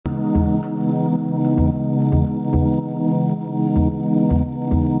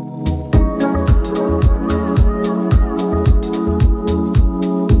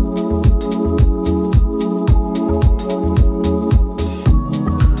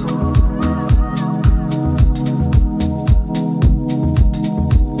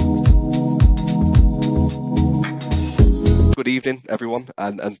everyone,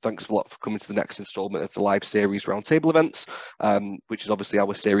 and thanks a lot for coming to the next instalment of the live series Roundtable events, which is obviously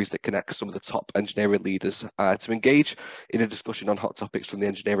our series that connects some of the top engineering leaders to engage in a discussion on hot topics from the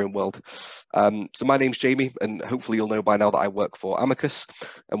engineering world. So my name's Jamie, and hopefully you'll know by now that I work for Amicus,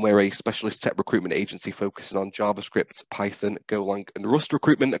 and we're a specialist tech recruitment agency focusing on JavaScript, Python, Golang, and Rust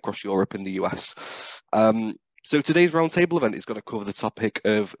recruitment across Europe and the US. So today's roundtable event is going to cover the topic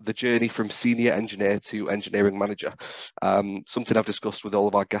of the journey from senior engineer to engineering manager. Something I've discussed with all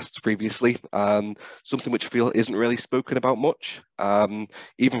of our guests previously, something which I feel isn't really spoken about much,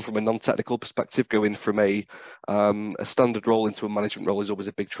 even from a non-technical perspective. Going from a standard role into a management role is always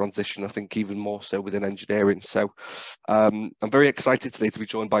a big transition, I think even more so within engineering. So I'm very excited today to be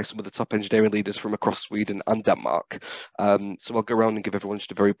joined by some of the top engineering leaders from across Sweden and Denmark. So I'll go around and give everyone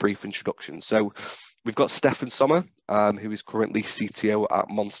just a very brief introduction. So we've got Stefan Sommer, who is currently CTO at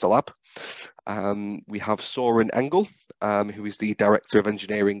Monster Lab. We have Soren Engel, who is the Director of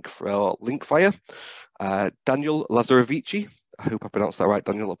Engineering for Linkfire. Daniel Lazarevici, I hope I pronounced that right,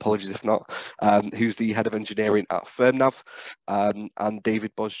 Daniel, apologies if not, who's the Head of Engineering at FirmNav, and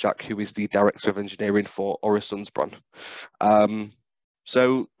David Bozjak, who is the Director of Engineering for Öresundsbron.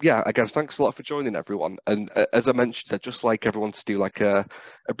 So yeah, again, thanks a lot for joining everyone. And as I mentioned, I'd just like everyone to do like a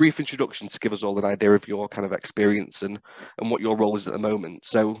brief introduction to give us all an idea of your kind of experience and what your role is at the moment.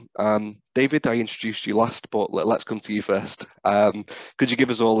 So David, I introduced you last, but let's come to you first. Could you give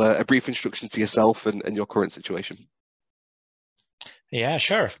us all a brief introduction to yourself and your current situation? Yeah,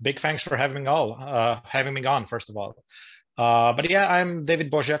 sure. Big thanks for having me on, first of all. But yeah, I'm David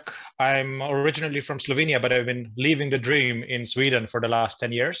Bozjak. I'm originally from Slovenia, but I've been living the dream in Sweden for the last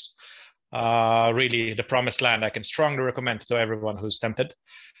 10 years. Really, the promised land I can strongly recommend to everyone who's tempted.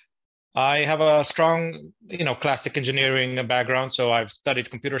 I have a strong, classic engineering background. So I've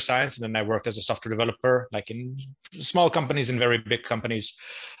studied computer science, and then I worked as a software developer, like in small companies and very big companies,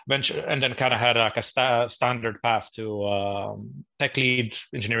 and then kind of had like a standard path to tech lead,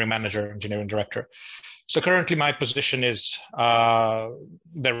 engineering manager, engineering director. So currently my position is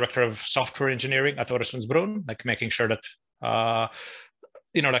Director of Software Engineering at Öresundsbron, like making sure that,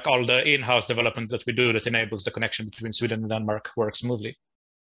 like all the in-house development that we do that enables the connection between Sweden and Denmark works smoothly.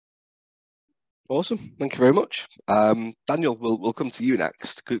 Awesome, thank you very much. Daniel, we'll come to you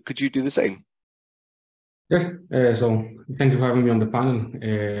next. Could you do the same? Yes, so thank you for having me on the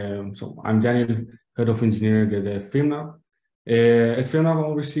panel. So I'm Daniel, Head of Engineering at FirmNav. At FirmNav,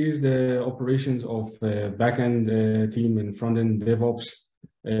 oversees the operations of backend team and front-end DevOps,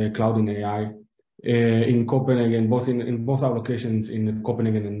 cloud and AI in Copenhagen, in both our locations in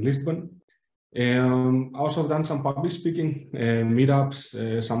Copenhagen and Lisbon. Also done some public speaking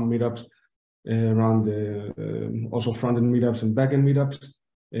meetups, some meetups around also front-end meetups and backend meetups.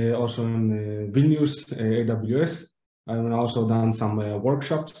 Also in Vilnius, AWS. I've also done some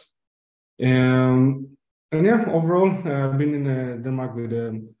workshops. And yeah, overall, I've been in Denmark with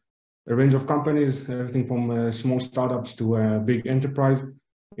a range of companies, everything from small startups to big enterprise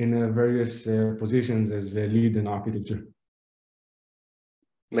in various positions as a lead in architecture.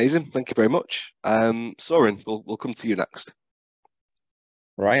 Amazing, thank you very much. Soren, we'll come to you next.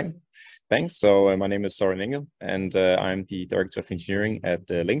 Right, thanks. So my name is Soren Engel, and I'm the Director of Engineering at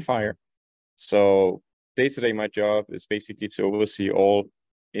Linkfire. So day-to-day, my job is basically to oversee all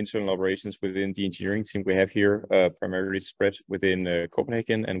internal operations within the engineering team we have here, primarily spread within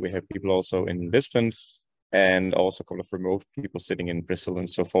Copenhagen, and we have people also in Lisbon, and also a couple of remote people sitting in Brazil and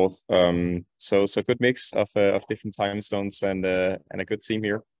so forth. So good mix of different time zones and a good team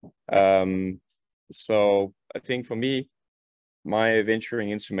here. So I think for me, my venturing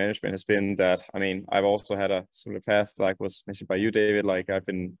into management has been that, I mean, I've also had a similar path, like was mentioned by you, David. Like I've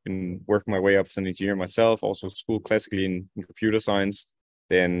been working my way up as an engineer myself, also school classically in computer science,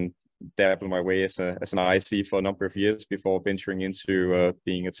 then dabbled my way as an IC for a number of years before venturing into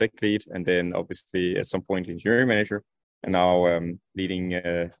being a tech lead, and then obviously at some point engineering manager, and now leading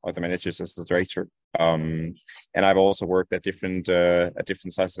other managers as a director. And I've also worked at different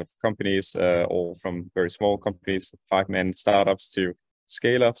sizes of companies, all from very small companies, 5-man startups, to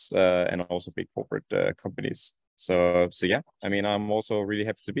scale-ups, and also big corporate companies. So yeah, I mean, I'm also really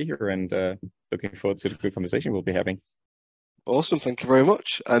happy to be here and looking forward to the good conversation we'll be having. Awesome, thank you very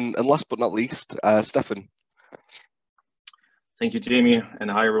much. And last but not least, Stefan. Thank you, Jamie, and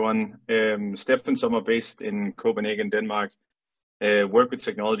hi everyone. Stefan Sommer, based in Copenhagen, Denmark. Worked with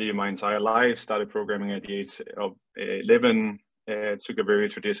technology my entire life, started programming at the age of 11, took a very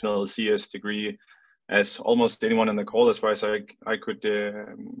traditional CS degree, as almost anyone on the call, as far as I could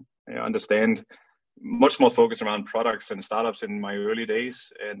understand. Much more focused around products and startups in my early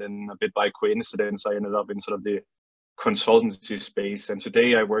days, and then a bit by coincidence, I ended up in sort of the consultancy space. And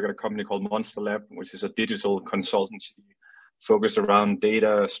today I work at a company called Monster Lab, which is a digital consultancy focused around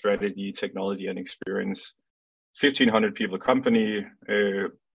data, strategy, technology, and experience. 1,500 people company,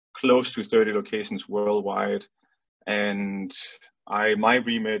 close to 30 locations worldwide. And my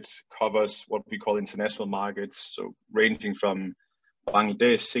remit covers what we call international markets, so ranging from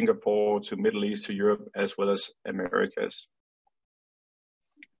Bangladesh, Singapore, to Middle East, to Europe, as well as Americas.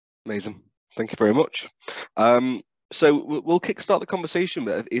 Amazing. Thank you very much. So we'll kickstart the conversation,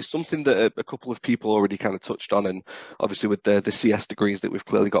 but it's something that a couple of people already kind of touched on, and obviously with the CS degrees that we've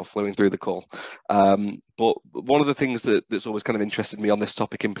clearly got flowing through the call. But one of the things that's always kind of interested me on this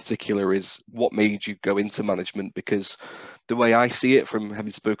topic in particular is what made you go into management, because the way I see it, from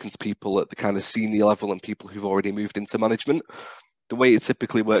having spoken to people at the kind of senior level and people who've already moved into management, the way it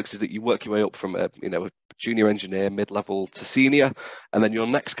typically works is that you work your way up from a junior engineer, mid-level to senior, and then your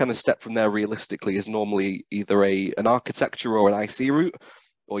next kind of step from there realistically is normally either an architecture or an IC route,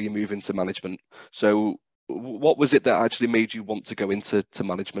 or you move into management. So what was it that actually made you want to go into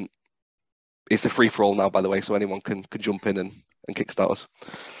management? It's a free-for-all now, by the way, so anyone can jump in and kickstart us.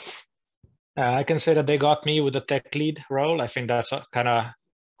 I can say that they got me with the tech lead role. I think that's kind of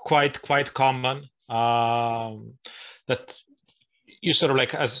quite common. That you sort of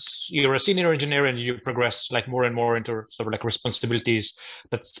like, as you're a senior engineer and you progress like more and more into sort of like responsibilities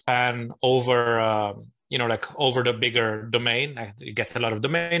that span over, like over the bigger domain. You get a lot of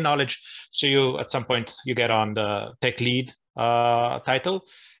domain knowledge. So you, at some point, you get on the tech lead title.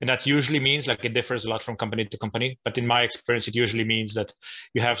 And that usually means, like, it differs a lot from company to company. But in my experience, it usually means that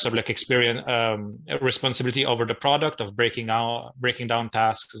you have sort of like experience, responsibility over the product of breaking down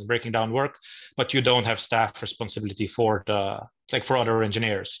tasks and breaking down work, but you don't have staff responsibility for for other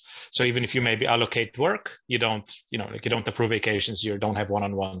engineers. So even if you maybe allocate work, you don't approve vacations, you don't have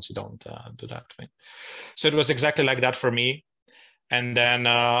one-on-ones, you don't do that thing. So it was exactly like that for me. And then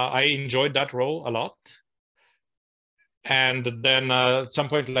I enjoyed that role a lot. And then at some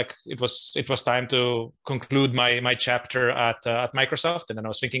point, like it was time to conclude my chapter at Microsoft. And then I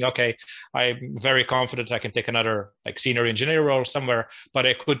was thinking, okay, I'm very confident I can take another like senior engineer role somewhere, but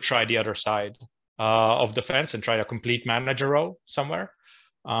I could try the other side of the fence and try a complete manager role somewhere.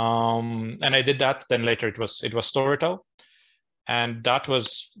 And I did that. Then later it was Storytel. And that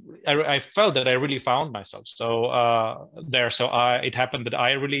was, I felt that I really found myself. So it happened that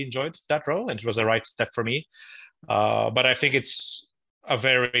I really enjoyed that role, and it was the right step for me. But I think it's a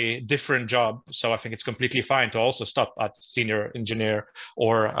very different job. So I think it's completely fine to also stop at senior engineer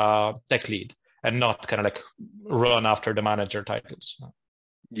or tech lead and not kind of like run after the manager titles.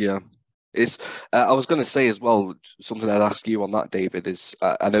 Yeah. I was going to say as well, something I'd ask you on that, David, is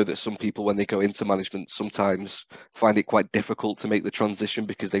I know that some people, when they go into management, sometimes find it quite difficult to make the transition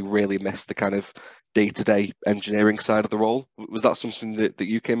because they really miss the kind of day-to-day engineering side of the role. Was that something that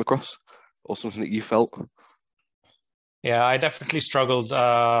you came across, or something that you felt? Yeah, I definitely struggled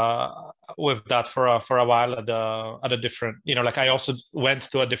with that for a while at a different, like I also went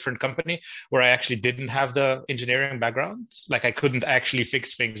to a different company where I actually didn't have the engineering background. Like I couldn't actually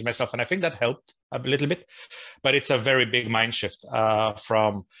fix things myself. And I think that helped a little bit, but it's a very big mind shift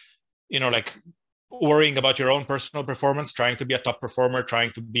from, like worrying about your own personal performance, trying to be a top performer,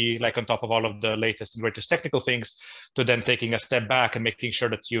 trying to be like on top of all of the latest and greatest technical things, to then taking a step back and making sure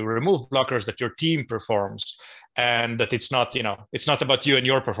that you remove blockers, that your team performs, and that it's not about you and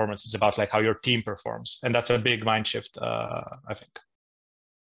your performance, it's about like how your team performs. And that's a big mind shift, I think.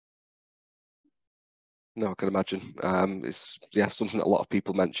 No, I can imagine. It's something that a lot of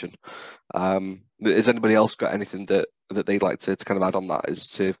people mention. Has anybody else got anything that they'd like to kind of add on that as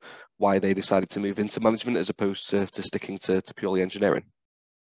to why they decided to move into management as opposed to sticking to purely engineering?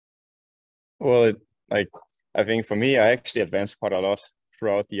 Well, I think for me, I actually advanced quite a lot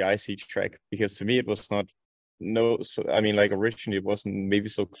throughout the IC track, because to me it was originally it wasn't maybe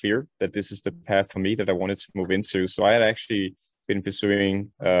so clear that this is the path for me that I wanted to move into. So I had actually been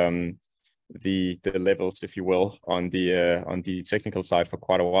pursuing the levels, if you will, on the technical side for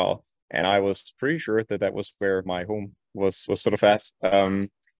quite a while, and I was pretty sure that was where my home was sort of at.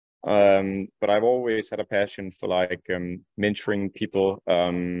 But I've always had a passion for like mentoring people,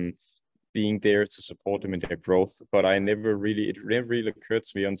 being there to support them in their growth. But it never really occurred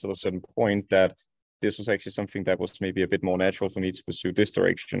to me until a certain point that this was actually something that was maybe a bit more natural for me to pursue this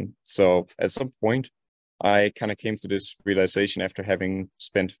direction. So at some point, I kind of came to this realization after having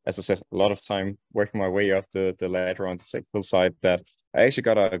spent, as I said, a lot of time working my way up the ladder on the technical side, that I actually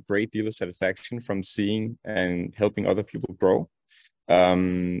got a great deal of satisfaction from seeing and helping other people grow.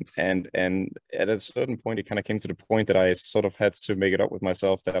 And at a certain point, it kind of came to the point that I sort of had to make it up with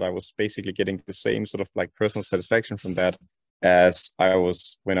myself that I was basically getting the same sort of like personal satisfaction from that as I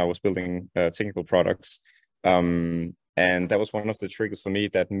was when I was building technical products. And that was one of the triggers for me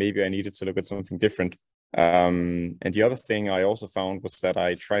that maybe I needed to look at something different. And the other thing I also found was that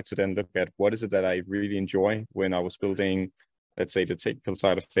I tried to then look at what is it that I really enjoy when I was building, let's say, the technical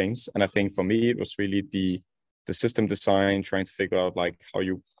side of things. And I think for me, it was really the system design, trying to figure out like how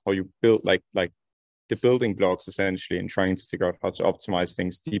you build like the building blocks essentially, and trying to figure out how to optimize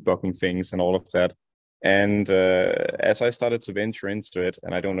things, debugging things, and all of that. And as I started to venture into it,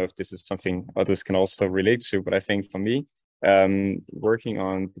 and I don't know if this is something others can also relate to, but I think for me, working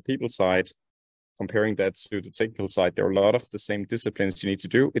on the people side, comparing that to the technical side, there are a lot of the same disciplines you need to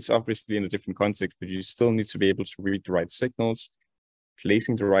do. It's obviously in a different context, but you still need to be able to read the right signals,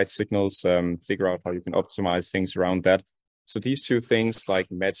 placing the right signals, figure out how you can optimize things around that. So these two things like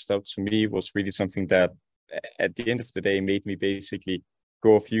matched up to me was really something that at the end of the day made me basically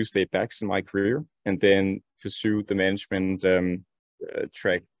go a few steps back in my career and then pursue the management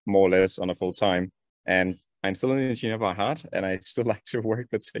track more or less on a full time. And I'm still an engineer by heart, and I still like to work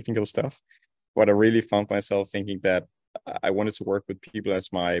with technical stuff. But I really found myself thinking that I wanted to work with people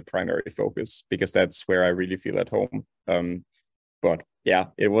as my primary focus, because that's where I really feel at home. But yeah,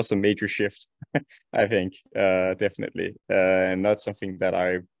 it was a major shift, I think, definitely, and not something that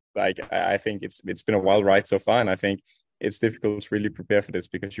I like. I think it's been a wild ride so far, and I think it's difficult to really prepare for this,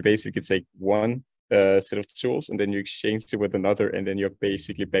 because you basically take one set of tools and then you exchange it with another, and then you're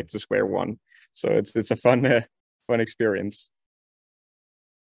basically back to square one. So it's a fun experience.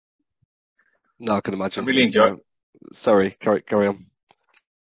 No, I can imagine. I really enjoy. Sorry, carry on.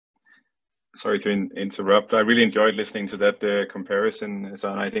 Sorry to interrupt. I really enjoyed listening to that comparison,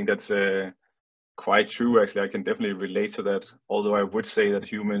 so, and I think that's quite true. Actually, I can definitely relate to that. Although I would say that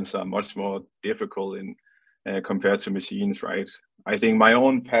humans are much more difficult in compared to machines, right? I think my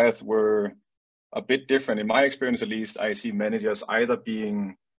own paths were a bit different. In my experience, at least, I see managers either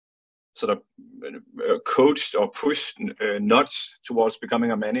being sort of coached or pushed, nudged towards becoming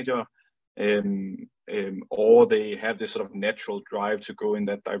a manager, or they have this sort of natural drive to go in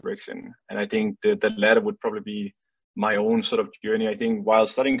that direction. And I think the latter would probably be my own sort of journey. I think while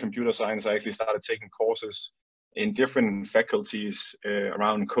studying computer science, I actually started taking courses in different faculties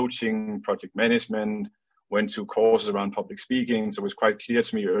around coaching, project management, went to courses around public speaking. So it was quite clear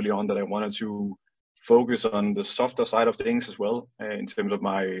to me early on that I wanted to focus on the softer side of things as well, in terms of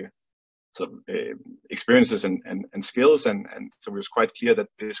my sort of experiences and skills, and so it was quite clear that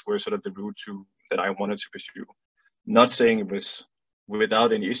this was sort of the route that I wanted to pursue. Not saying it was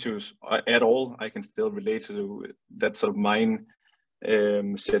without any issues at all. I can still relate to that sort of mind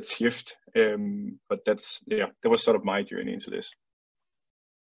set shift, but that was sort of my journey into this.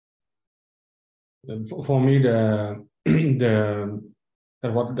 For me,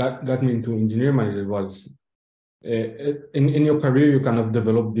 what got me into engineering management was in your career, you kind of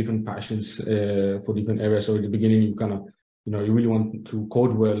develop different passions for different areas. So at the beginning, you kind of, you really want to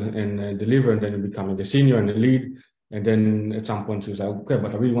code well and deliver, and then you become like a senior and a lead. And then at some point, you say, okay,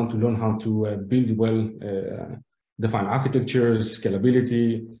 but I really want to learn how to build well, define architectures,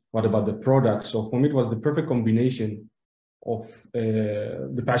 scalability. What about the product? So for me, it was the perfect combination of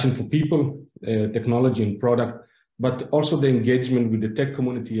the passion for people, technology and product, but also the engagement with the tech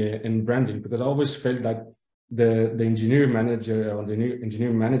community and branding, because I always felt like the engineering manager or the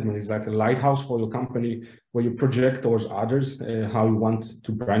engineering management is like a lighthouse for your company, where you project towards others how you want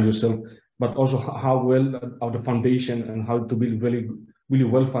to brand yourself, but also how well the foundation and how to build really, really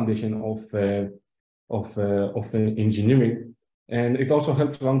well foundation of engineering. And it also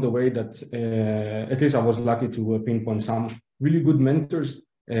helped along the way that at least I was lucky to pinpoint some really good mentors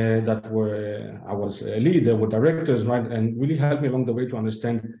that were, I was a lead, they were directors, right? And really helped me along the way to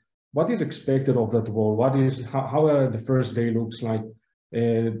understand what is expected of that role, how the first day looks like,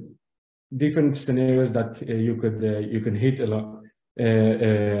 different scenarios that you can hit along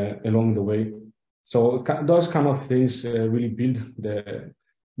the way. So those kind of things really build the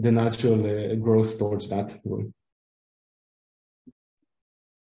natural growth towards that role.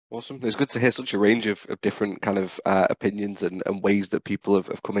 Awesome. It's good to hear such a range of different kind of opinions and ways that people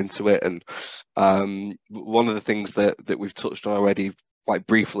have come into it. And one of the things that we've touched on already quite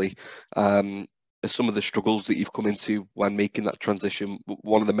briefly are some of the struggles that you've come into when making that transition.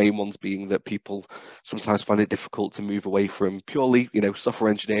 One of the main ones being that people sometimes find it difficult to move away from purely,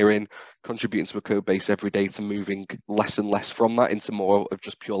 software engineering, contributing to a code base every day, to moving less and less from that into more of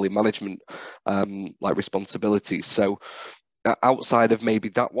just purely management like responsibilities. So outside of maybe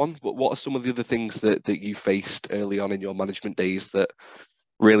that one, but what are some of the other things that you faced early on in your management days that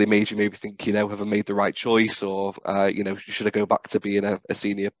really made you maybe think, have I made the right choice, or should I go back to being a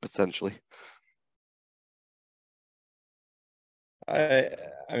senior potentially?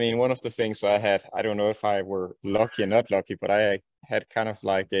 I mean, one of the things I had, I don't know if I were lucky or not lucky, but I had kind of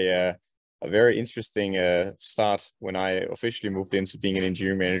like a very interesting start when I officially moved into being an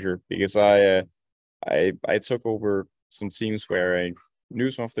engineering manager, because I took over some teams where I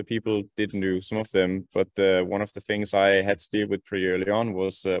knew some of the people, didn't know some of them, but one of the things I had to deal with pretty early on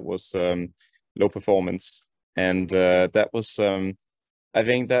was low performance, and that was I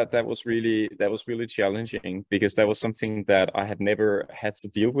think that was really challenging, because that was something that I had never had to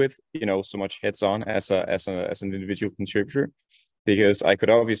deal with, so much heads on as an individual contributor, because I could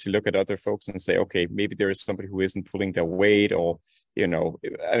obviously look at other folks and say, okay, maybe there is somebody who isn't pulling their weight, or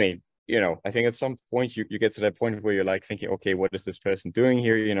I mean, I think at some point you get to that point where you're like thinking, okay, what is this person doing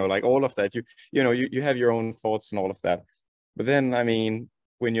here? Like all of that, you have your own thoughts and all of that. But then, I mean,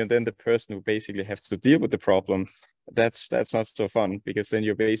 when you're then the person who basically has to deal with the problem, that's not so fun, because then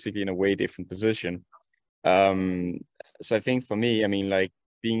you're basically in a way different position. So I think for me, I mean, like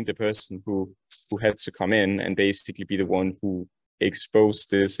being the person who had to come in and basically be the one who exposed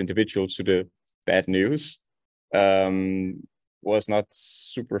this individual to the bad news, was not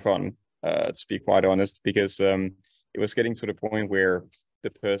super fun, to be quite honest, because it was getting to the point where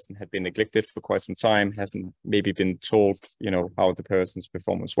the person had been neglected for quite some time, hasn't maybe been told, how the person's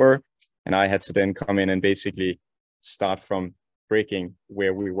performance were. And I had to then come in and basically start from breaking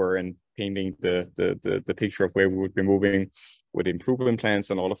where we were and painting the picture of where we would be moving with improvement plans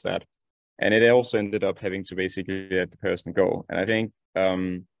and all of that. And it also ended up having to basically let the person go. And I think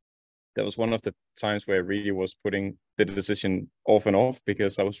that was one of the times where I really was putting the decision off and off,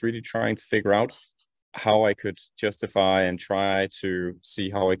 because I was really trying to figure out how I could justify and try to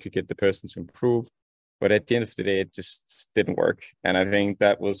see how I could get the person to improve. But at the end of the day, it just didn't work. And I think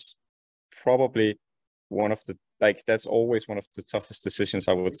that was probably one of the, that's always one of the toughest decisions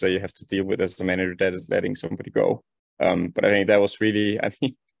I would say you have to deal with as a manager, that is letting somebody go. But I think that was really,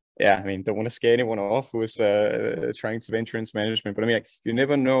 don't want to scare anyone off who is trying to venture into management, but I mean, you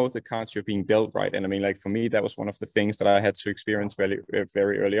never know the cards you're being dealt, right? And I mean, for me, that was one of the things that I had to experience very,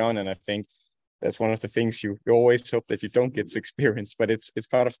 very early on. And I think that's one of the things you always hope that you don't get to experience, but it's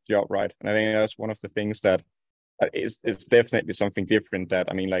part of the job, right? And I think that's one of the things that it's definitely something different, that,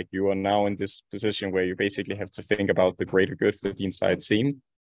 I mean, you are now in this position where you basically have to think about the greater good for the entire team,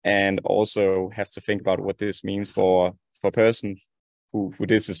 and also have to think about what this means for a person who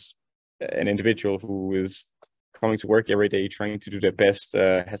this is an individual who is coming to work every day, trying to do their best,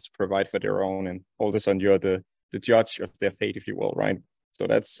 has to provide for their own, and all of a sudden you're the judge of their fate, if you will, right? So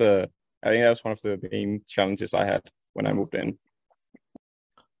that's, I think that was one of the main challenges I had when I moved in.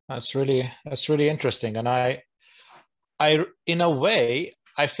 That's really interesting. And I, in a way,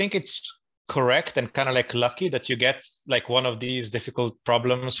 I think it's correct and kind of lucky that you get one of these difficult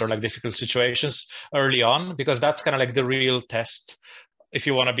problems or difficult situations early on, because that's kind of the real test if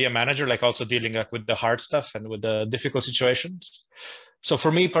you want to be a manager, also dealing with the hard stuff and with the difficult situations. So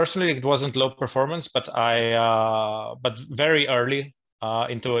for me personally, it wasn't low performance, but but very early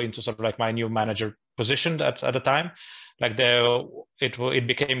into sort of my new manager position at the time, it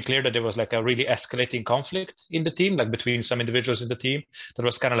became clear that there was a really escalating conflict in the team, between some individuals in the team, that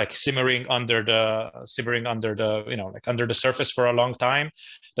was kind of simmering under the under the surface for a long time,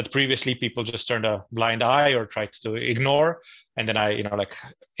 that previously people just turned a blind eye or tried to ignore, and then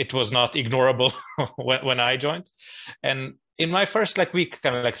it was not ignorable when I joined. And in my first week,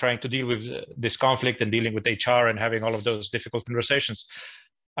 kind of trying to deal with this conflict and dealing with HR and having all of those difficult conversations,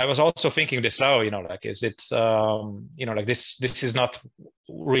 I was also thinking this now, is it, this is not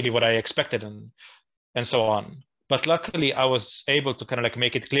really what I expected, and so on. But luckily, I was able to kind of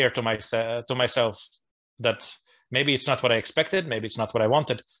make it clear to myself that maybe it's not what I expected, maybe it's not what I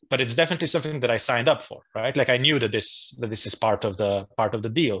wanted, but it's definitely something that I signed up for, right? I knew that this is part of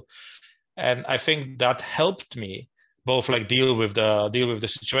the deal, and I think that helped me both deal with the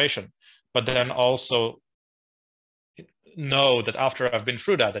situation, but then also know that after I've been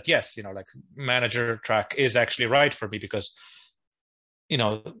through that yes, manager track is actually right for me, because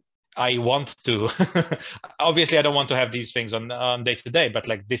I want to obviously I don't want to have these things on day to day, but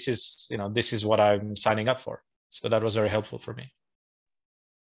this is what I'm signing up for. So that was very helpful for me.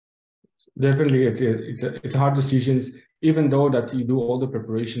 Definitely, it's hard decisions, even though that you do all the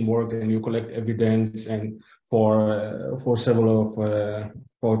preparation work and you collect evidence, and for several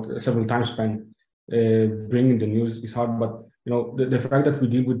time span, bringing the news is hard. But the fact that we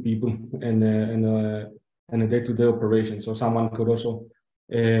deal with people and and the day-to-day operation. So someone could also,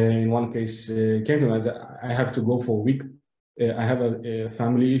 in one case, came to me, I have to go for a week. I have a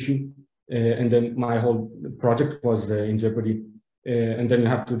family issue, and then my whole project was in jeopardy. And then you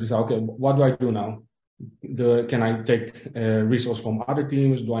have to decide, okay, what do I do now? Can I take resource from other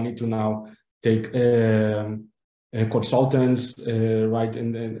teams? Do I need to now take consultants, right?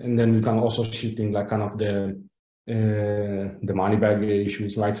 And then you can also shifting like kind of the money bag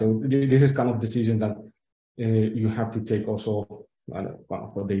issues, right? So this is kind of decision that you have to take also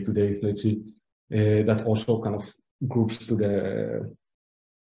for day to day. Let's see, that also kind of groups to the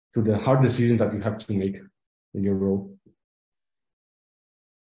hard decision that you have to make in your role.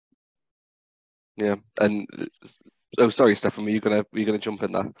 Yeah, and oh, sorry, Stefan, were you gonna jump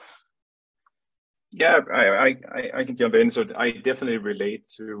in there? Yeah, I can jump in. So I definitely relate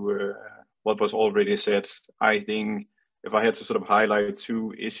to what was already said. I think if I had to sort of highlight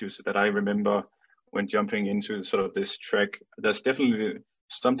two issues that I remember when jumping into sort of this track, there's definitely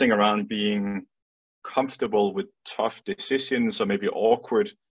something around being comfortable with tough decisions or maybe awkward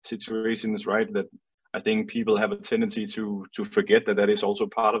situations, right? That I think people have a tendency to forget that is also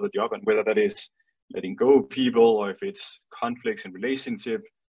part of the job, and whether that is letting go of people, or if it's conflicts in relationship,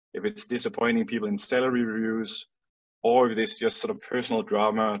 if it's disappointing people in salary reviews, or if it's just sort of personal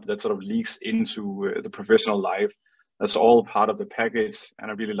drama that sort of leaks into the professional life. That's all part of the package,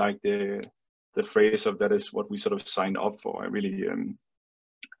 and I really like the phrase of that is what we sort of signed up for. I really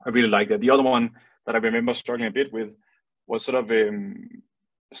like that. The other one that I remember struggling a bit with was sort of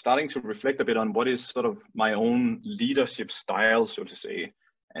starting to reflect a bit on what is sort of my own leadership style, so to say.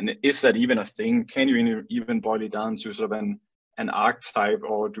 And is that even a thing? Can you even boil it down to sort of an archetype,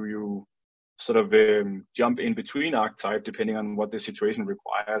 or do you sort of jump in between archetype depending on what the situation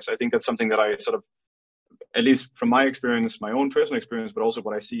requires? I think that's something that I sort of, at least from my experience, my own personal experience, but also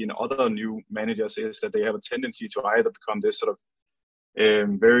what I see in other new managers, is that they have a tendency to either become this sort of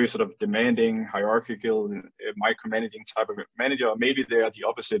very sort of demanding, hierarchical, micromanaging type of manager, or maybe they are the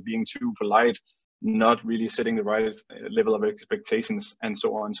opposite, being too polite, not really setting the right level of expectations, and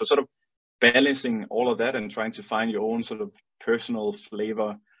so on. So sort of balancing all of that and trying to find your own sort of personal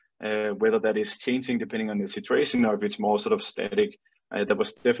flavor, whether that is changing depending on the situation or if it's more sort of static. That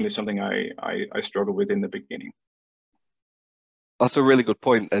was definitely something I struggled with in the beginning. That's a really good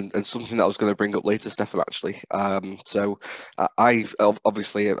point, and something that I was going to bring up later, Stefan, actually. So I've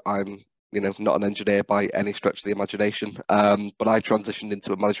obviously, I'm not an engineer by any stretch of the imagination, but I transitioned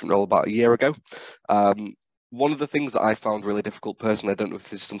into a management role about a year ago. One of the things that I found really difficult personally, I don't know if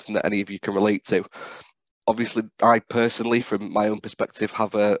this is something that any of you can relate to. Obviously, I personally, from my own perspective,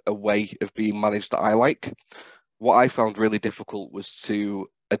 have a way of being managed that I like. What I found really difficult was to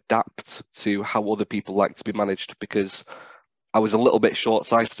adapt to how other people like to be managed, because I was a little bit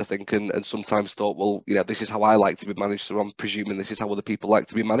short-sighted, I think, and sometimes thought, well, this is how I like to be managed, so I'm presuming this is how other people like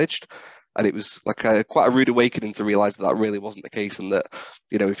to be managed. And it was like quite a rude awakening to realise that really wasn't the case, and that,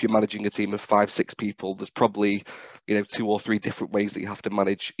 if you're managing a team of 5-6 people, there's probably, 2 or 3 different ways that you have to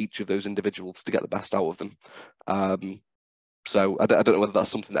manage each of those individuals to get the best out of them. So I don't know whether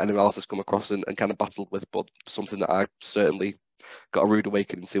that's something that anyone else has come across and kind of battled with, but something that I certainly got a rude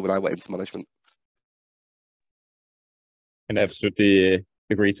awakening to when I went into management. And absolutely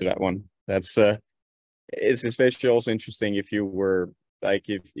agree to that one. That's it's especially also interesting if you were like,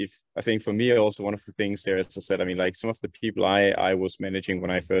 if I think for me also one of the things there, as I said, I mean, like some of the people I was managing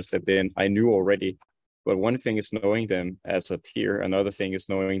when I first stepped in, I knew already. But one thing is knowing them as a peer, another thing is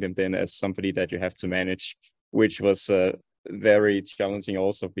knowing them then as somebody that you have to manage, which was very challenging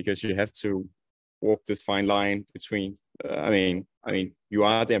also, because you have to walk this fine line between. I mean, you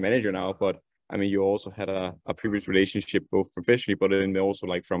are their manager now, but I mean, you also had a previous relationship, both professionally, but then also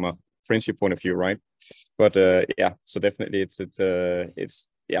like from a friendship point of view, right? But yeah, so definitely it's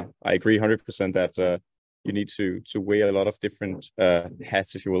yeah, I agree 100% that you need to weigh a lot of different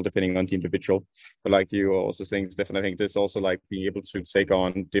hats, if you will, depending on the individual. But like you also saying, Stefan, I think there's also like being able to take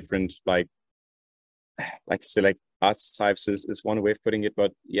on different like you say, like archetypes is one way of putting it.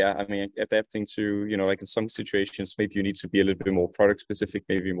 But yeah, I mean, adapting to, like in some situations, maybe you need to be a little bit more product specific,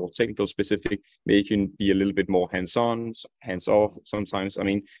 maybe more technical specific, maybe you can be a little bit more hands-on, hands-off sometimes. I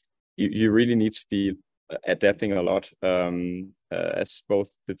mean, you really need to be adapting a lot as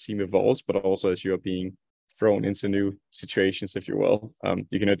both the team evolves, but also as you're being thrown into new situations, if you will.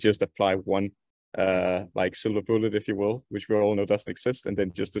 You cannot just apply one like silver bullet, if you will, which we all know doesn't exist, and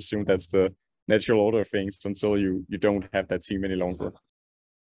then just assume that's the natural order of things until you don't have that team any longer.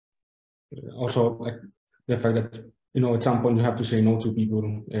 Also, like the fact that at some point you have to say no to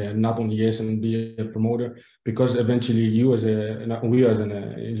people, not only yes and be a promoter, because eventually we as an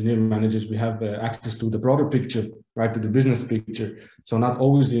engineering managers, we have access to the broader picture, right, to the business picture. So not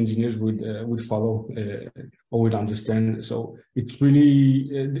always the engineers would follow or would understand. So it's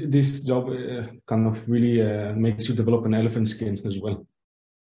really, this job kind of really makes you develop an elephant skin as well.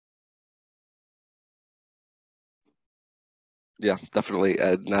 Yeah, definitely.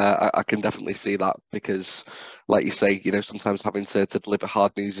 And I can definitely see that because, like you say, sometimes having to deliver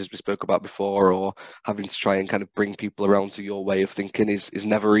hard news, as we spoke about before, or having to try and kind of bring people around to your way of thinking is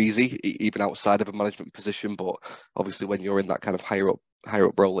never easy, even outside of a management position. But obviously, when you're in that kind of higher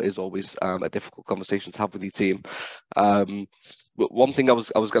up role, it is always a difficult conversation to have with your team. But one thing I was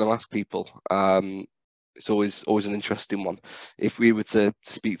going to ask people, it's always an interesting one. If we were to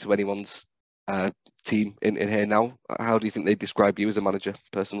speak to anyone's team in here now, how do you think they describe you as a manager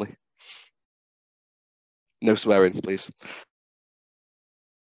personally? No swearing, please.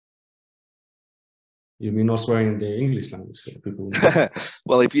 You mean no swearing in the English language? So people...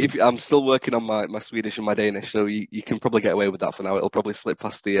 Well, if I'm still working on my Swedish and my Danish, so you can probably get away with that for now. It'll probably slip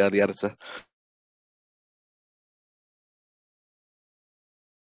past the editor.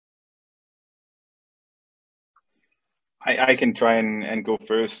 I can try and go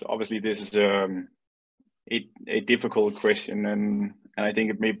first. Obviously, this is a difficult question, and I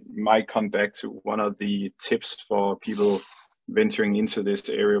think it might come back to one of the tips for people venturing into this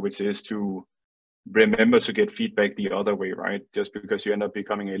area, which is to remember to get feedback the other way, right? Just because you end up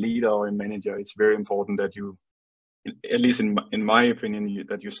becoming a leader or a manager, it's very important that you, at least in my opinion,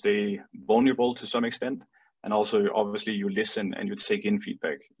 that you stay vulnerable to some extent, and also obviously you listen and you take in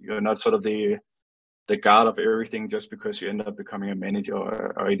feedback. You're not sort of the guard of everything just because you end up becoming a manager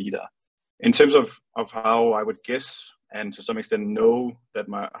or a leader. In terms of how I would guess, and to some extent know that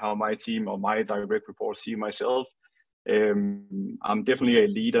how my team or my direct reports see myself, I'm definitely a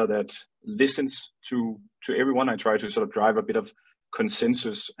leader that listens to everyone. I try to sort of drive a bit of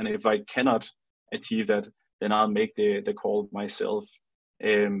consensus, and if I cannot achieve that, then I'll make the call myself.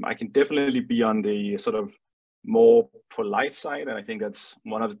 I can definitely be on the sort of more polite side, and I think that's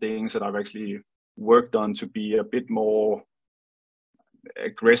one of the things that I've actually worked on, to be a bit more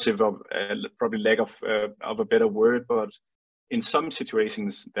aggressive, of probably lack of a better word, but in some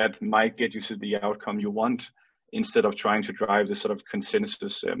situations that might get you to the outcome you want, instead of trying to drive this sort of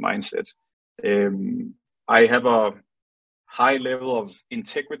consensus mindset. I have a high level of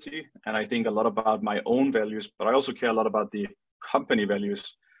integrity, and I think a lot about my own values, but I also care a lot about the company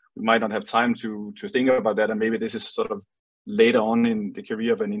values. We might not have time to think about that, and maybe this is sort of later on in the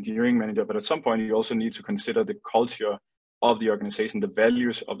career of an engineering manager, but at some point you also need to consider the culture of the organization, the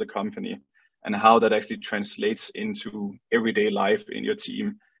values of the company, and how that actually translates into everyday life in your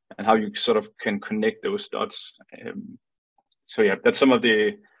team, and how you sort of can connect those dots. So yeah, that's some of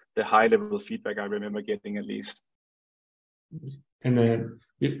the high level feedback I remember getting, at least. And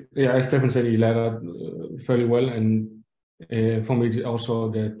yeah, as Stefan said, he laid out fairly well. And for me, it's also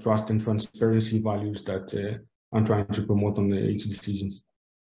the trust and transparency values that I'm trying to promote on each decisions.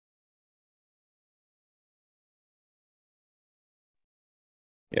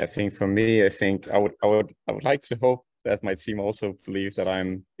 Yeah, I think for me, I would like to hope that my team also believes that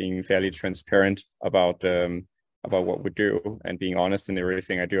I'm being fairly transparent about what we do and being honest in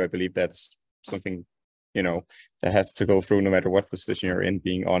everything I do. I believe that's something, that has to go through no matter what position you're in.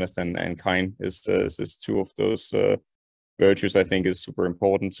 Being honest and kind is two of those virtues I think is super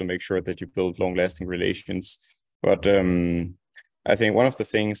important to make sure that you build long-lasting relations. But I think one of the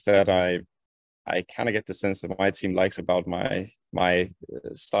things that I kind of get the sense that my team likes about my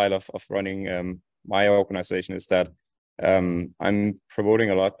style of running my organization is that I'm promoting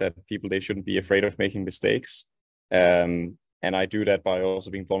a lot that people, they shouldn't be afraid of making mistakes. And I do that by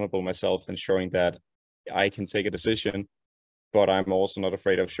also being vulnerable myself and showing that I can take a decision, but I'm also not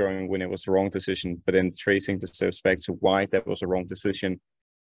afraid of showing when it was the wrong decision, but then tracing the steps back to why that was a wrong decision.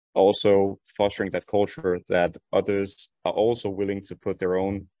 Also fostering that culture that others are also willing to put their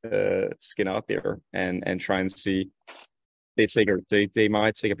own skin out there and try and see. They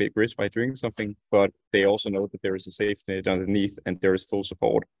might take a big risk by doing something, but they also know that there is a safety net underneath and there is full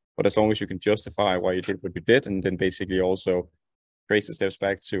support. But as long as you can justify why you did what you did, and then basically also trace the steps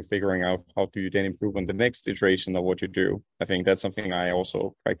back to figuring out how do you then improve on the next iteration of what you do, I think that's something I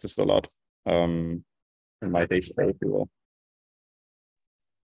also practice a lot in my day-to-day, if you will.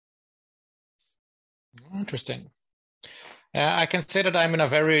 Interesting. I can say that I'm in a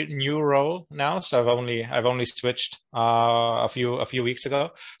very new role now, so I've only switched a few weeks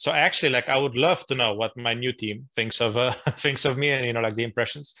ago. So actually, I would love to know what my new team thinks of thinks of me, and like the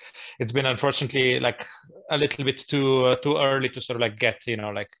impressions. It's been unfortunately a little bit too early to sort of like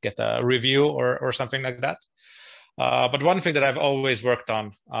get a review or something like that. But one thing that I've always worked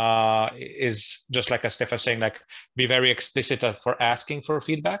on is just like as Steph was saying, like be very explicit for asking for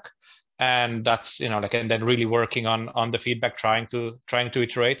feedback, and that's and then really working on the feedback, trying to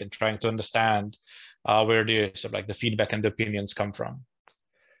iterate and trying to understand where the sort of like the feedback and the opinions come from.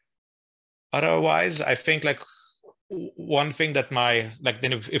 Otherwise, I think like one thing that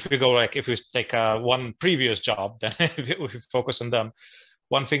then if we go like if we take one previous job, then if we focus on them.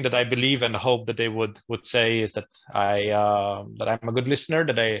 One thing that I believe and hope that they would say is that that I'm a good listener,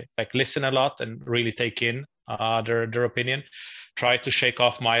 that I like listen a lot and really take in their opinion, try to shake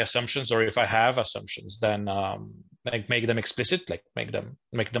off my assumptions, or if I have assumptions, then like make them explicit, like make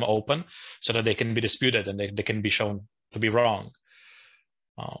them open, so that they can be disputed and they can be shown to be wrong.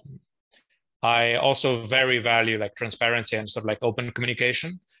 I also very value like transparency and sort of like open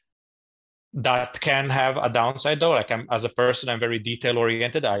communication. That can have a downside though. Like as a person, I'm very detail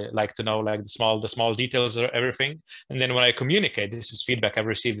oriented. I like to know like the small details of everything. And then when I communicate, this is feedback I've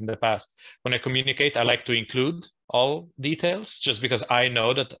received in the past. When I communicate, I like to include all details just because I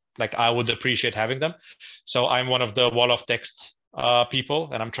know that like I would appreciate having them. So I'm one of the wall of text people,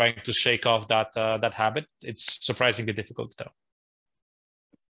 and I'm trying to shake off that habit. It's surprisingly difficult though.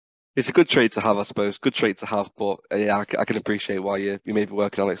 It's a good trait to have, I suppose. Good trait to have, but yeah, I can appreciate why you may be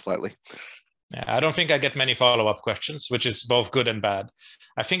working on it slightly. Yeah, I don't think I get many follow-up questions, which is both good and bad.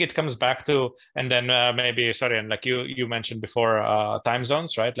 I think it comes back to, and then maybe, sorry, and like you mentioned before, time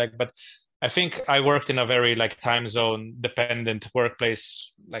zones, right? Like, but I think I worked in a very like time zone dependent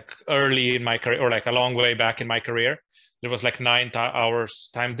workplace, like early in my career, or like a long way back in my career. There was like 9 hours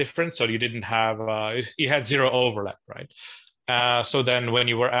time difference, so you didn't have, you had zero overlap, right? So then when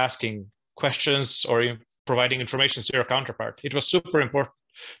you were asking questions or providing information to your counterpart, it was super important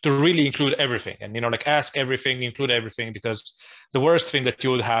to really include everything and like ask everything, include everything, because the worst thing that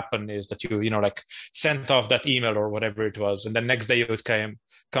would happen is that you like sent off that email or whatever it was, and then next day you would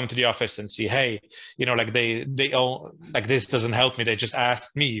come to the office and see, hey, like they all like this doesn't help me, they just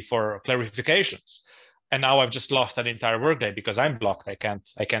asked me for clarifications, and now I've just lost that entire workday because I'm blocked. I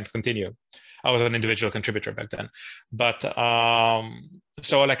can't continue. I was an individual contributor back then, but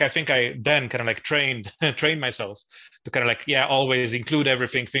so like I think I then kind of like trained myself to kind of like always include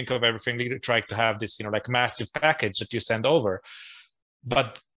everything, think of everything, try to have this like massive package that you send over.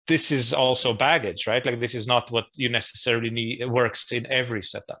 But this is also baggage, right? Like this is not what you necessarily need. It works in every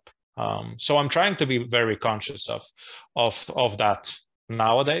setup. So I'm trying to be very conscious of that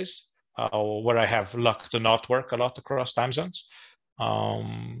nowadays, where I have luck to not work a lot across time zones.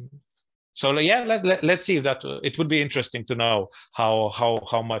 So yeah, let's see if that it would be interesting to know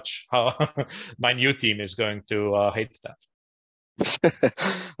how much my new team is going to hate that.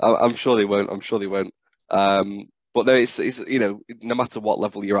 I'm sure they won't. I'm sure they won't. But no, it's no matter what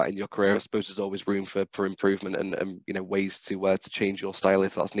level you're at in your career, I suppose there's always room for improvement and ways to change your style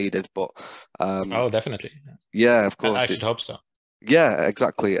if that's needed. But oh, definitely. Yeah, of course. I should hope so. Yeah,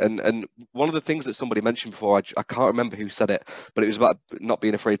 exactly. And one of the things that somebody mentioned before, I can't remember who said it, but it was about not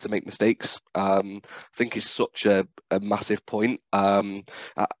being afraid to make mistakes. I think is such a massive point.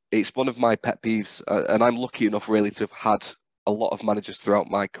 It's one of my pet peeves, and I'm lucky enough really to have had a lot of managers throughout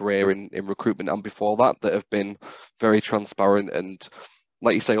my career in recruitment and before that have been very transparent and,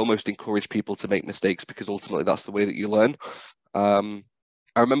 like you say, almost encourage people to make mistakes because ultimately that's the way that you learn.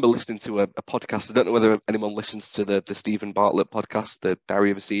 I remember listening to a podcast. I don't know whether anyone listens to the Stephen Bartlett podcast, the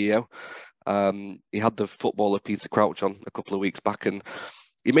Diary of a CEO. He had the footballer Peter Crouch on a couple of weeks back, and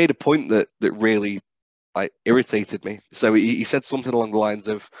he made a point that really irritated me. So he said something along the lines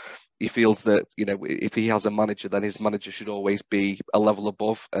of, he feels that if he has a manager, then his manager should always be a level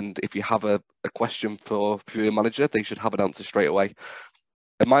above, and if you have a question for your manager, they should have an answer straight away.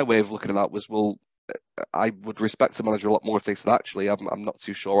 And my way of looking at that was, well, I would respect the manager a lot more if they said, actually, I'm not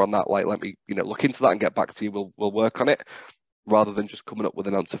too sure on that. Like, let me look into that and get back to you. We'll work on it, rather than just coming up with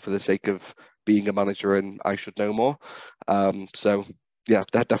an answer for the sake of being a manager and I should know more. So yeah,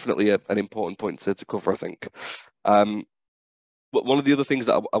 that's definitely an important point to cover, I think. But one of the other things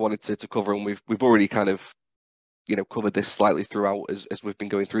that I wanted to cover, and we've already kind of covered this slightly throughout as we've been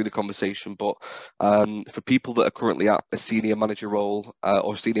going through the conversation, but for people that are currently at a senior manager role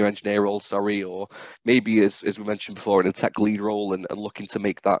or senior engineer role, or maybe as we mentioned before, in a tech lead role and looking to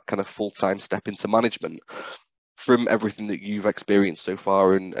make that kind of full-time step into management, from everything that you've experienced so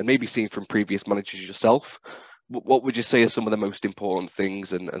far and maybe seen from previous managers yourself, what would you say are some of the most important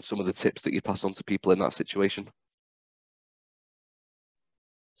things and some of the tips that you pass on to people in that situation?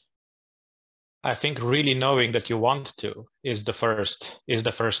 I think really knowing that you want to is the first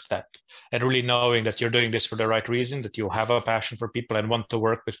step, and really knowing that you're doing this for the right reason, that you have a passion for people and want to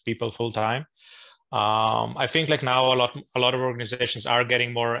work with people full time. I think like now a lot of organizations are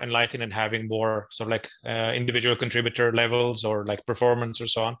getting more enlightened and having more sort of like individual contributor levels or like performance or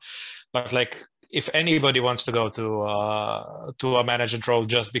so on. But like if anybody wants to go to a management role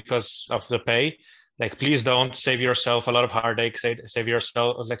just because of the pay, like please don't. Save yourself a lot of heartache. Save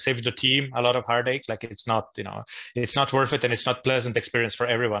yourself, like save the team a lot of heartache. Like it's not, you know, it's not worth it, and it's not pleasant experience for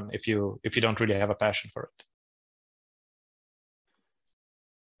everyone if you don't really have a passion for it.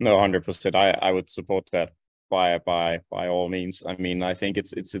 No, 100%. I would support that by all means. I mean, I think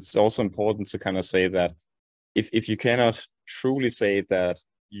it's also important to kind of say that if you cannot truly say that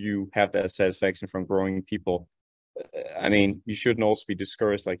you have that satisfaction from growing people, I mean, you shouldn't also be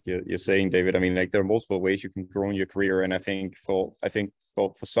discouraged, like you're saying, David. I mean, like there are multiple ways you can grow in your career, and I think for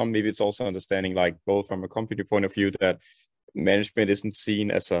some, maybe it's also understanding, like both from a company point of view, that management isn't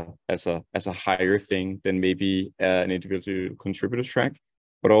seen as a higher thing than maybe an individual contributor track,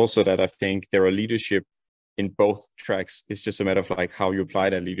 but also that I think there are leadership in both tracks. It's just a matter of like how you apply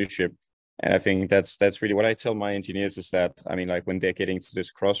that leadership. And I think that's really what I tell my engineers is that, I mean, like when they're getting to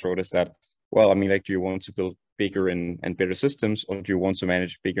this crossroad is that, well, I mean, like, do you want to build bigger and better systems, or do you want to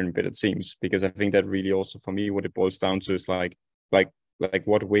manage bigger and better teams? Because I think that really also for me, what it boils down to is like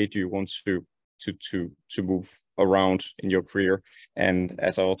what way do you want to move around in your career? And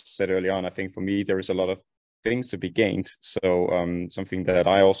as I also said early on, I think for me, there is a lot of things to be gained. So something that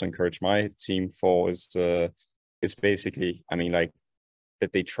I also encourage my team for is basically, I mean, like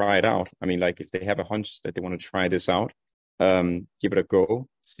that they try it out. I mean, like if they have a hunch that they want to try this out, give it a go,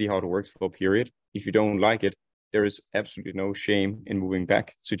 see how it works for a period. If you don't like it, there is absolutely no shame in moving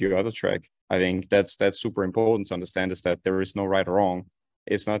back to the other track. I think that's super important to understand, is that there is no right or wrong.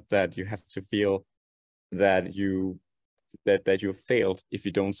 It's not that you have to feel that you failed if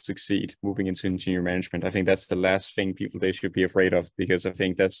you don't succeed moving into engineering management. I think that's the last thing people they should be afraid of, because I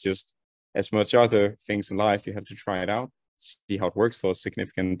think that's just as much other things in life. You have to try it out, see how it works for a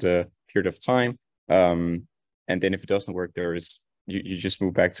significant period of time. And then if it doesn't work, you just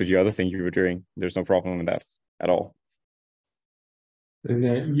move back to the other thing you were doing. There's no problem with that at all.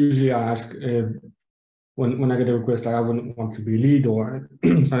 And usually I ask when I get a request, like I wouldn't want to be lead or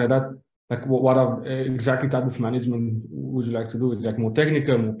something like that. Like what exactly type of management would you like to do? Is it like more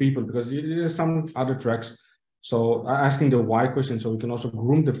technical, more people? Because there's some other tracks. So asking the why question, so we can also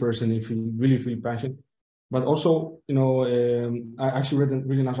groom the person if you really feel passionate. But also, you know, I actually read a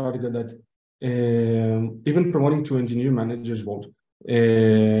really nice article that even promoting to engineer managers role,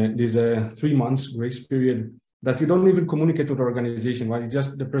 there's a 3 months grace period that you don't even communicate with the organization, right?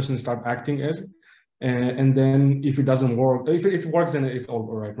 Just the person start acting as, and then if it doesn't work, if it works, then it's all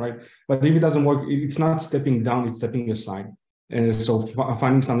right? But if it doesn't work, it's not stepping down, it's stepping aside. And so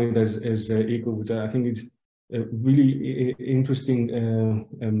finding something that is equal, which I think is a really interesting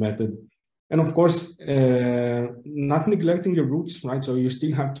method. And of course, not neglecting your roots, right? So you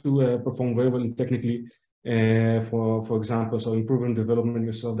still have to perform very well technically, for example, so improving development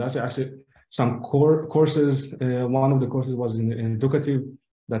yourself. That's actually some core courses. One of the courses was in educative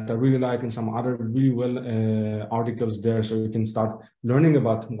that I really like, and some other really well articles there. So you can start learning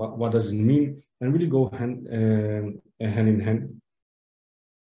about what does it mean, and really go hand in hand.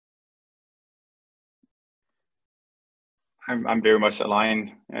 I'm very much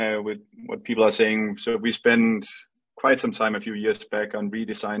aligned with what people are saying. So we spent quite some time a few years back on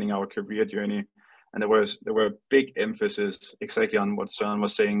redesigning our career journey, and there were big emphasis exactly on what Søren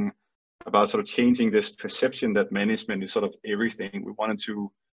was saying about sort of changing this perception that management is sort of everything. We wanted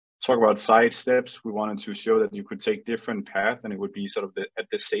to talk about side steps. We wanted to show that you could take different paths and it would be sort of at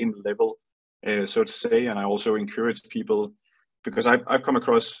the same level, so to say. And I also encourage people, because I've come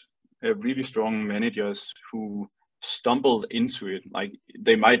across really strong managers who stumbled into it. Like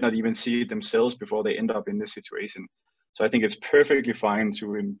they might not even see it themselves before they end up in this situation. So I think it's perfectly fine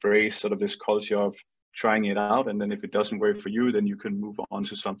to embrace sort of this culture of trying it out, and then if it doesn't work for you, then you can move on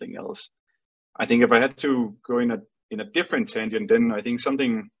to something else. I think if I had to go in a different tangent, then I think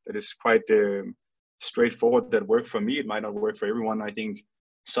something that is quite straightforward that worked for me, it might not work for everyone. I think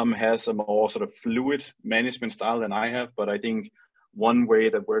some has a more sort of fluid management style than I have, but I think one way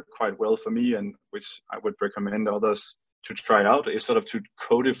that worked quite well for me, and which I would recommend others to try out, is sort of to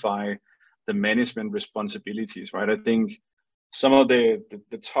codify the management responsibilities, right? I think some of the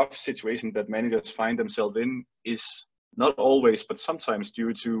tough situations that managers find themselves in is not always, but sometimes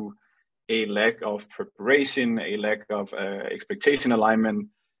due to a lack of preparation, a lack of expectation alignment.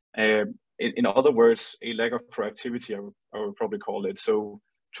 In other words, a lack of proactivity, I would probably call it. So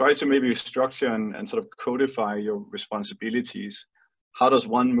try to maybe structure and sort of codify your responsibilities. How does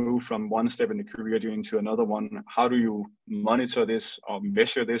one move from one step in the career journey to another one? How do you monitor this or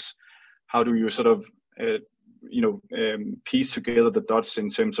measure this? How do you sort of, piece together the dots in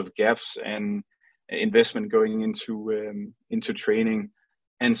terms of gaps and investment going into training,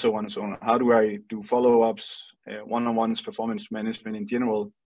 and so on and so on? How do I do follow-ups, one-on-ones, performance management in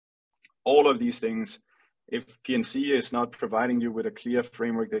general? All of these things, if P&C is not providing you with a clear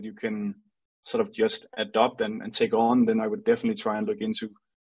framework that you can sort of just adopt and take on, then I would definitely try and look into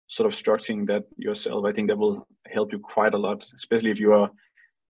sort of structuring that yourself. I think that will help you quite a lot, especially if you are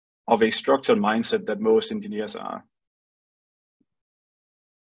of a structured mindset that most engineers are.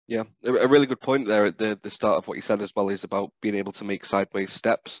 Yeah, a really good point there at the start of what you said as well is about being able to make sideways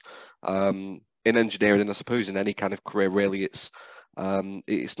steps. In engineering, and I suppose in any kind of career, really, it's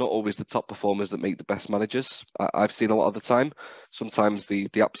not always the top performers that make the best managers. I've seen a lot of the time. Sometimes the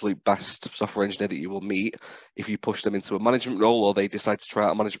absolute best software engineer that you will meet, if you push them into a management role or they decide to try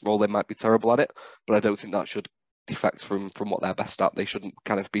out a management role, they might be terrible at it. But I don't think that should defect from what they're best at. They shouldn't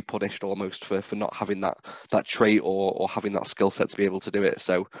kind of be punished almost for not having that trait or having that skill set to be able to do it.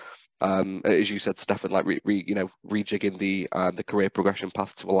 So as you said, Stefan, like rejigging the career progression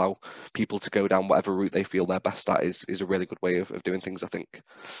path to allow people to go down whatever route they feel they're best at is a really good way of doing things, I think.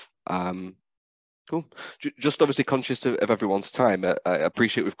 Cool. Just obviously conscious of everyone's time. I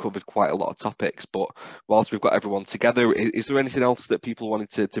appreciate we've covered quite a lot of topics, but whilst we've got everyone together, is there anything else that people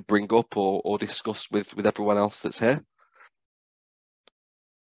wanted to bring up or discuss with everyone else that's here?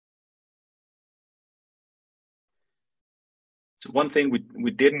 So one thing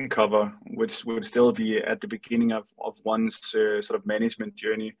we didn't cover, which would still be at the beginning of one's sort of management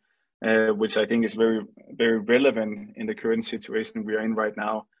journey, which I think is very, very relevant in the current situation we are in right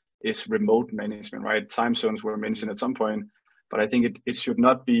now, is remote management, right? Time zones were mentioned at some point, but I think it should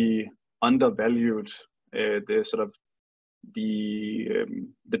not be undervalued, the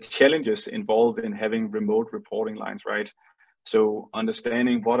challenges involved in having remote reporting lines, right? So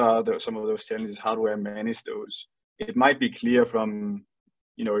understanding what are some of those challenges, how do I manage those? It might be clear from,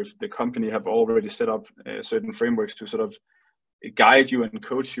 if the company have already set up certain frameworks to sort of guide you and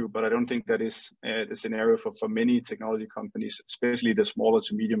coach you, but I don't think that is the scenario for many technology companies, especially the smaller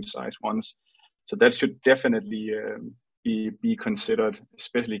to medium-sized ones. So that should definitely be considered,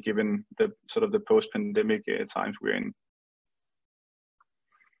 especially given the sort of the post-pandemic times we're in.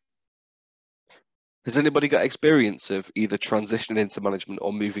 Has anybody got experience of either transitioning into management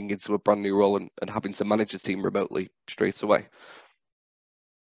or moving into a brand new role and having to manage a team remotely straight away?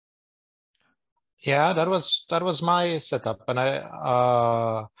 Yeah, that was my setup, and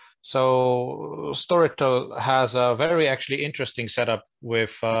so Storytel has a very actually interesting setup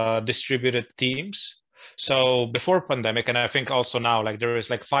with distributed teams. So before pandemic, and I think also now, like there is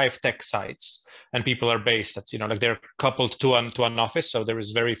like 5 tech sites, and people are based at like they're coupled to an office, so there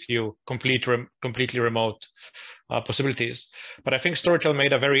is very few completely remote possibilities. But I think Storytel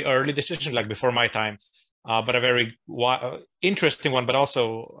made a very early decision, like before my time, but a very interesting one, but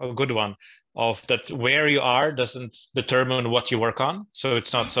also a good one, of that where you are doesn't determine what you work on. So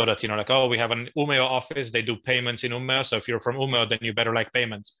it's not so that, like, oh, we have an Umeå office, they do payments in Umeå. So if you're from Umeå, then you better like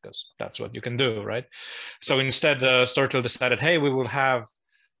payments because that's what you can do, right? So instead, Storytel decided, hey, we will have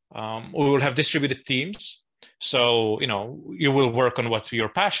distributed teams. So, you will work on what you're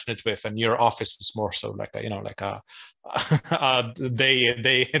passionate with, and your office is more so like a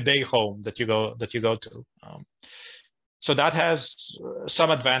day home that you go to. So that has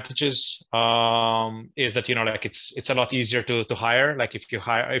some advantages. Is that like it's a lot easier to hire. Like if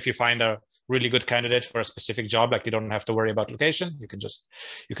you find a really good candidate for a specific job, like you don't have to worry about location. You could just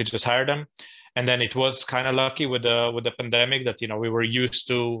hire them. And then it was kind of lucky with the pandemic that we were used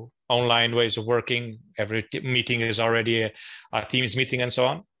to online ways of working. Every meeting is already a Teams meeting and so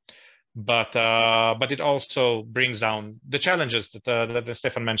on. But it also brings down the challenges that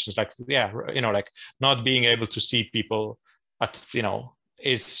Stefan mentions, like like not being able to see people at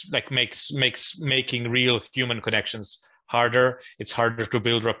is like makes making real human connections harder. It's harder to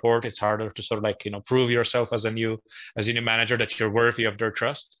build rapport. It's harder to sort of like prove yourself as a new manager that you're worthy of their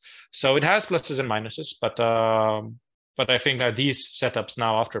trust. So it has pluses and minuses, but I think that these setups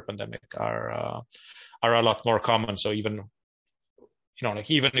now after pandemic are a lot more common. So even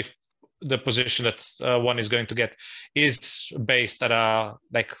even if the position that one is going to get is based at a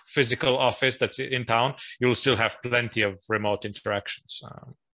like physical office that's in town, you'll still have plenty of remote interactions.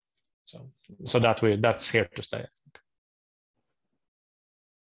 So that's here to stay.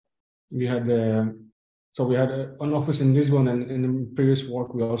 We had an office in Lisbon, and in the previous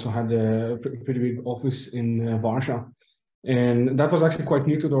work we also had a pretty big office in Warsaw. And that was actually quite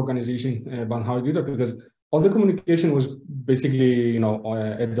new to the organization about how to do that, because all the communication was basically,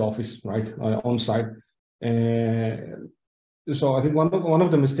 at the office, right, on site. So I think one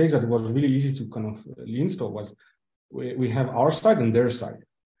of the mistakes that was really easy to kind of install was we have our side and their side,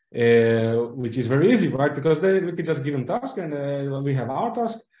 which is very easy, right? Because we could just give them task and we have our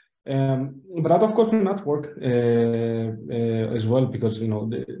task. But that of course will not work as well, because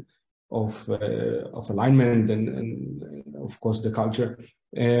of alignment and of course the culture.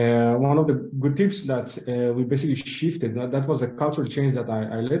 One of the good tips that we basically shifted, that was a cultural change that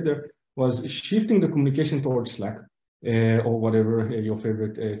I led there, was shifting the communication towards Slack. Or whatever your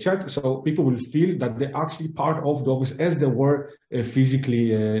favorite chat, so people will feel that they're actually part of the office as they were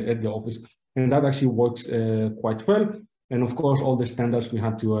physically at the office, and that actually works quite well. And of course, all the standards, we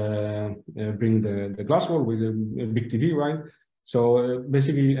had to bring the glass wall with a big TV, right? So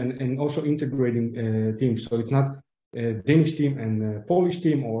basically, and also integrating teams. So it's not a Danish team and a Polish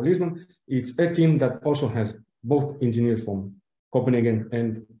team or Lisbon. It's a team that also has both engineers from Copenhagen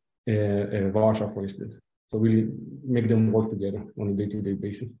and Warsaw, for instance. So we make them work together on a day-to-day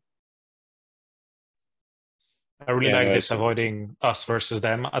basis. I really like this, avoiding us versus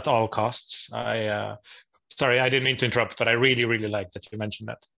them at all costs. Sorry, I didn't mean to interrupt, but I really, really like that you mentioned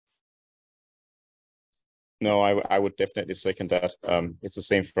that. No, I would definitely second that. It's the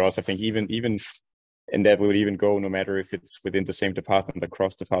same for us. I think even and that would even go no matter if it's within the same department,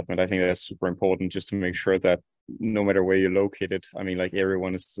 across department. I think that's super important, just to make sure that no matter where you're located, I mean, like,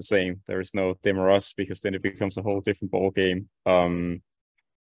 everyone is the same. There is no them or us, because then it becomes a whole different ball game.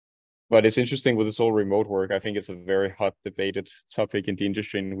 But it's interesting with this whole remote work. I think it's a very hot debated topic in the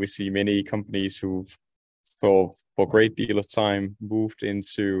industry, and we see many companies who, for a great deal of time, moved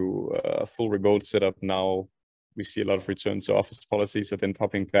into a full remote setup. Now we see a lot of return to office policies that then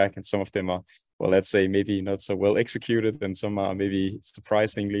popping back, and some of them are, well, let's say maybe not so well executed, and some are maybe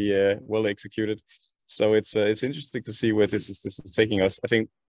surprisingly well executed. So it's interesting to see where this is taking us. I think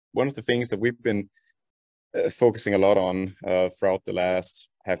one of the things that we've been focusing a lot on throughout the last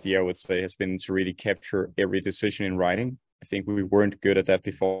half year, I would say, has been to really capture every decision in writing. I think we weren't good at that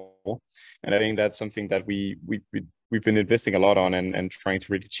before, and I think that's something that we've been investing a lot on and trying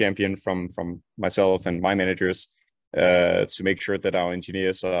to really champion from myself and my managers to make sure that our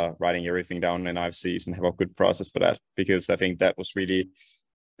engineers are writing everything down in IFCs and have a good process for that. Because I think that was really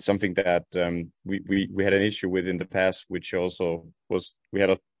something that we had an issue with in the past, which also was, we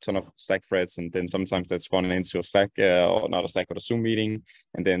had a ton of Slack threads, and then sometimes that's spun into a Slack, or not a Slack, but a Zoom meeting,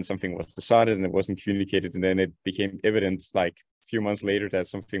 and then something was decided and it wasn't communicated, and then it became evident like a few months later that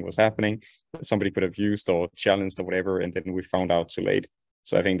something was happening that somebody could have used or challenged or whatever, and then we found out too late.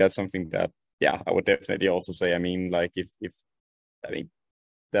 So I think that's something that, yeah, I would definitely also say, I mean, like, if I mean,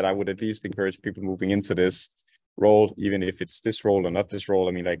 that I would at least encourage people moving into this role, even if it's this role or not this role.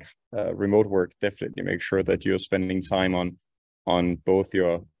 I mean, like, remote work, definitely make sure that you're spending time on both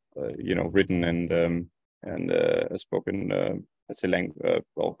your written and spoken let's say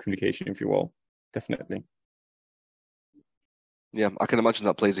communication, if you will. Definitely. Yeah, I can imagine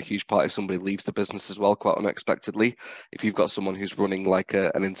that plays a huge part if somebody leaves the business as well, quite unexpectedly. If you've got someone who's running like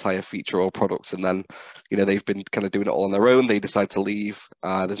an entire feature or product, and then, they've been kind of doing it all on their own, they decide to leave,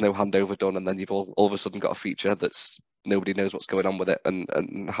 there's no handover done, and then you've all of a sudden got a feature that's, nobody knows what's going on with it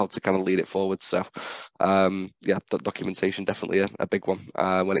and how to kind of lead it forward. So yeah, the documentation definitely a big one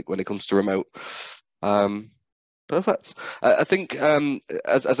when it comes to remote. Perfect. I think,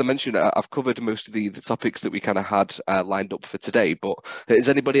 as I mentioned, I've covered most of the topics that we kind of had lined up for today, but has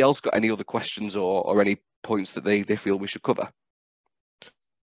anybody else got any other questions or any points that they feel we should cover?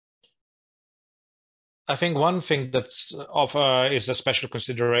 I think one thing that's is a special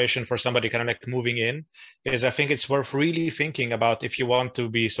consideration for somebody kind of like moving in is, I think it's worth really thinking about if you want to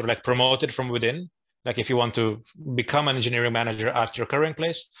be sort of like promoted from within, like if you want to become an engineering manager at your current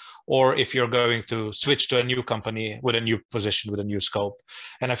place, or if you're going to switch to a new company with a new position, with a new scope.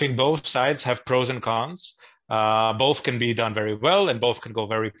 And I think both sides have pros and cons. Both can be done very well and both can go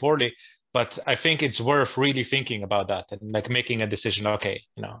very poorly. But I think it's worth really thinking about that and like making a decision. Okay,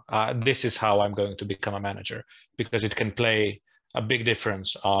 this is how I'm going to become a manager, because it can play a big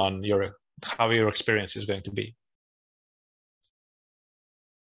difference on how your experience is going to be.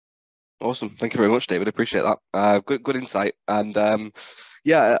 Awesome. Thank you very much, David. I appreciate that. Good insight. And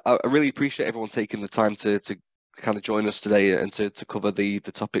yeah, I really appreciate everyone taking the time to kind of join us today and to cover the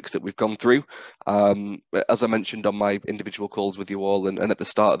topics that we've gone through. As I mentioned on my individual calls with you all and at the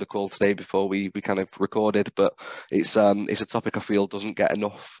start of the call today before we kind of recorded, but it's a topic I feel doesn't get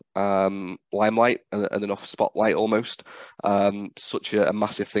enough limelight and enough spotlight almost. Such a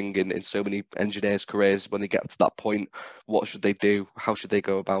massive thing in so many engineers' careers when they get to that point. What should they do? How should they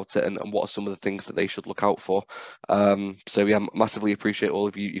go about it? And what are some of the things that they should look out for? So yeah, massively appreciate all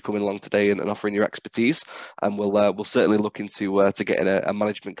of you coming along today and offering your expertise. And we'll certainly look into to getting a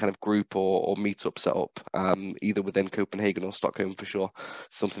management kind of group or meetup set up, either within Copenhagen or Stockholm for sure.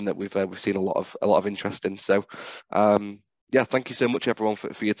 Something that we've seen a lot of interest in. So yeah, thank you so much everyone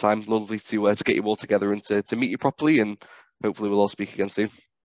for your time. Lovely to get you all together and to meet you properly, and hopefully we'll all speak again soon.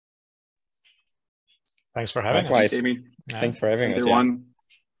 Thanks for having Likewise. us. Thanks for having us. Everyone.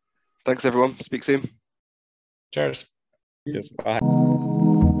 Thanks everyone. Speak soon. Cheers. Cheers. Bye.